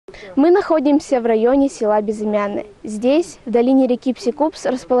Мы находимся в районе села Безымянное. Здесь, в долине реки Псикупс,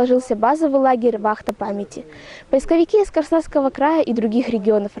 расположился базовый лагерь «Вахта памяти». Поисковики из Краснодарского края и других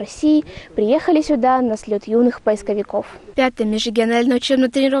регионов России приехали сюда на слет юных поисковиков. Пятая межрегиональная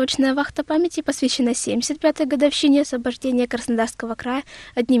учебно-тренировочная «Вахта памяти» посвящена 75-й годовщине освобождения Краснодарского края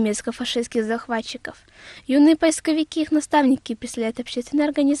от немецко-фашистских захватчиков. Юные поисковики, их наставники представляют общественные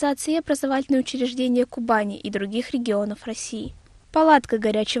организации и образовательные учреждения Кубани и других регионов России. Палатка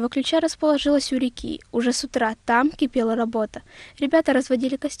 «Горячего Ключа» расположилась у реки. Уже с утра там кипела работа. Ребята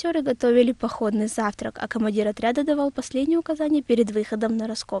разводили костер и готовили походный завтрак, а командир отряда давал последние указания перед выходом на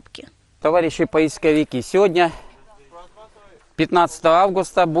раскопки. Товарищи поисковики, сегодня, 15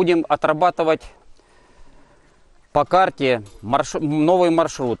 августа, будем отрабатывать по карте новый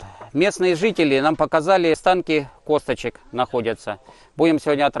маршрут. Местные жители нам показали, останки косточек находятся. Будем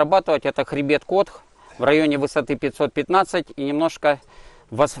сегодня отрабатывать. Это хребет Котх в районе высоты 515 и немножко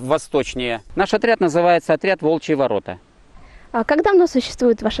восточнее. Наш отряд называется отряд «Волчьи ворота». А как давно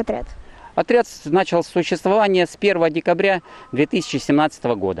существует ваш отряд? Отряд начал существование с 1 декабря 2017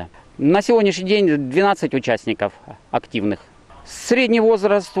 года. На сегодняшний день 12 участников активных. Средний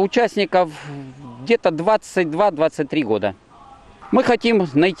возраст участников где-то 22-23 года. Мы хотим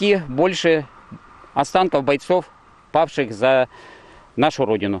найти больше останков бойцов, павших за нашу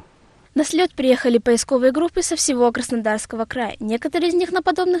родину. На слет приехали поисковые группы со всего Краснодарского края. Некоторые из них на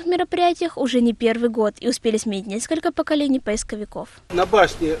подобных мероприятиях уже не первый год и успели сменить несколько поколений поисковиков. На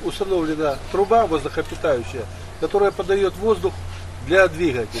башне установлена труба воздухопитающая, которая подает воздух для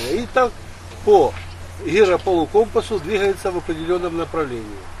двигателя. И так по гирополукомпасу двигается в определенном направлении.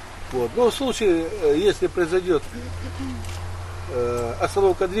 Вот. Но в случае, если произойдет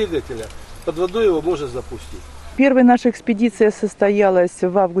остановка двигателя, под водой его можно запустить. Первая наша экспедиция состоялась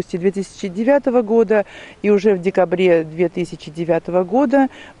в августе 2009 года, и уже в декабре 2009 года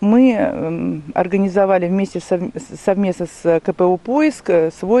мы организовали совместно с КПУ «Поиск»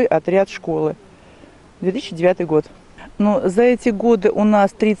 свой отряд школы. 2009 год. Но за эти годы у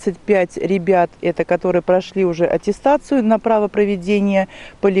нас 35 ребят, это которые прошли уже аттестацию на право проведения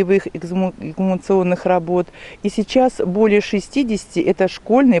полевых эксгумационных работ. И сейчас более 60 это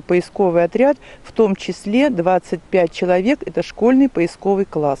школьный поисковый отряд, в том числе 25 человек это школьный поисковый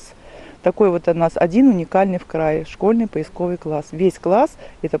класс. Такой вот у нас один уникальный в крае, школьный поисковый класс. Весь класс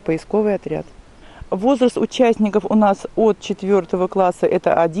это поисковый отряд. Возраст участников у нас от 4 класса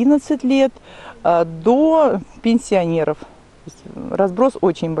это 11 лет до пенсионеров. Разброс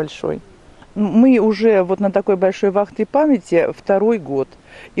очень большой. Мы уже вот на такой большой вахте памяти второй год.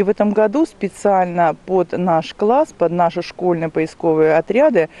 И в этом году специально под наш класс, под наши школьные поисковые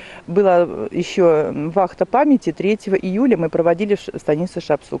отряды была еще вахта памяти 3 июля мы проводили в станице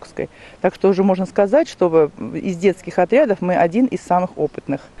Шапсукской. Так что уже можно сказать, что из детских отрядов мы один из самых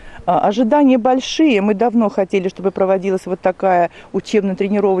опытных. Ожидания большие. Мы давно хотели, чтобы проводилась вот такая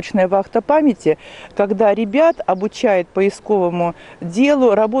учебно-тренировочная вахта памяти, когда ребят обучают поисковому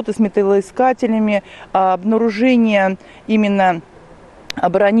делу, работу с металлоискателями, обнаружение именно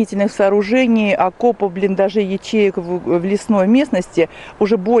оборонительных сооружений, окопов, блиндажей, ячеек в лесной местности.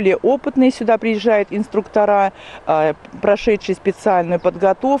 Уже более опытные сюда приезжают инструктора, прошедшие специальную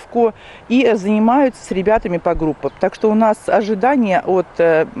подготовку, и занимаются с ребятами по группам. Так что у нас ожидания от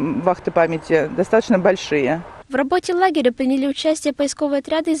вахты памяти достаточно большие. В работе лагеря приняли участие поисковые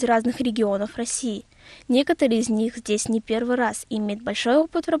отряды из разных регионов России. Некоторые из них здесь не первый раз и имеют большой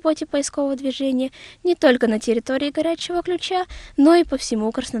опыт в работе поискового движения не только на территории Горячего Ключа, но и по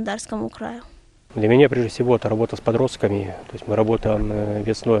всему Краснодарскому краю. Для меня, прежде всего, это работа с подростками. То есть мы работаем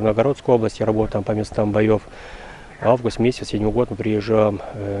весной в Новгородской области, работаем по местам боев. Август месяц, 7 год мы приезжаем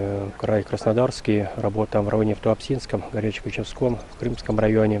в край Краснодарский, работаем в районе в Туапсинском, Горячечно-Ключевском, в Крымском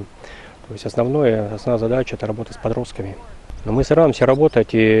районе. То есть основная задача – это работа с подростками. Но мы стараемся работать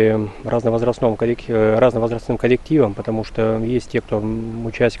и разновозрастным коллективом, потому что есть те, кто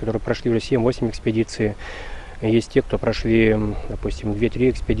участники, которые прошли уже 7-8 экспедиций, есть те, кто прошли, допустим,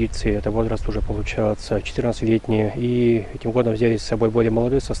 2-3 экспедиции, это возраст уже получается 14-летние, и этим годом взяли с собой более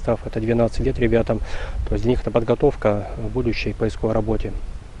молодой состав, это 12 лет ребятам, то есть для них это подготовка в будущей поисковой работе.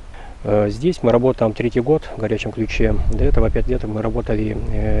 Здесь мы работаем 3-й год в Горячем Ключе, до этого 5 лет мы работали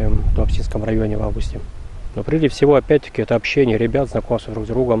в Туапсинском районе в августе. Но прежде всего, опять-таки, это общение ребят, знакомство друг с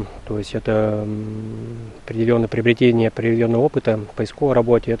другом, то есть это определенное приобретение определенного опыта в поисковой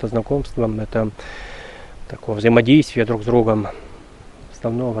работе, это знакомство, это такое взаимодействие друг с другом.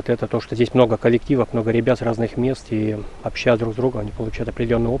 Основное вот это то, что здесь много коллективов, много ребят с разных мест, и общаясь друг с другом, они получают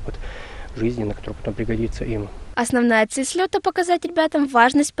определенный опыт. жизненно, который потом пригодится им. Основная цель слета – показать ребятам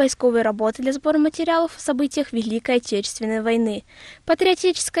важность поисковой работы для сбора материалов о событиях Великой Отечественной войны,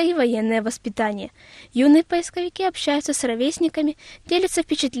 патриотическое и военное воспитание. Юные поисковики общаются с ровесниками, делятся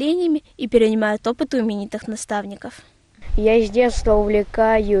впечатлениями и перенимают опыт у именитых наставников. Я с детства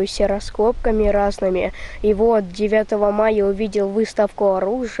увлекаюсь раскопками разными. И вот 9 мая увидел выставку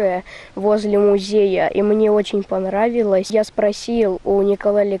оружия возле музея, и мне очень понравилось. Я спросил у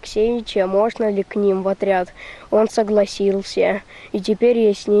Николая Алексеевича, можно ли к ним в отряд. Он согласился, и теперь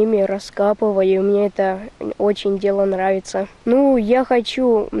я с ними раскапываю, и мне это очень дело нравится. Я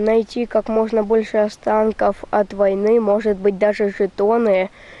хочу найти как можно больше останков от войны, может быть, даже жетоны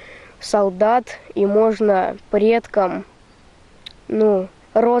солдат, и можно предкам,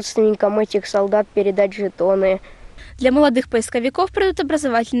 родственникам этих солдат передать жетоны. Для молодых поисковиков пройдут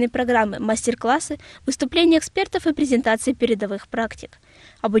образовательные программы, мастер-классы, выступления экспертов и презентации передовых практик.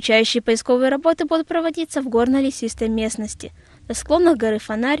 Обучающие поисковые работы будут проводиться в горно-лесистой местности, на склонах горы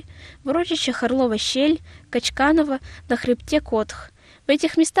Фонарь, в урочищах Орлова щель, Качканово, на хребте Котх. В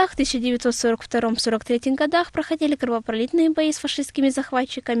этих местах в 1942-43 годах проходили кровопролитные бои с фашистскими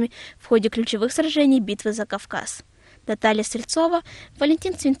захватчиками в ходе ключевых сражений битвы за Кавказ. Наталья Стрельцова,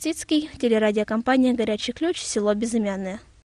 Валентин Свинцицкий, телерадиокомпания «Горячий Ключ», село Безымянное.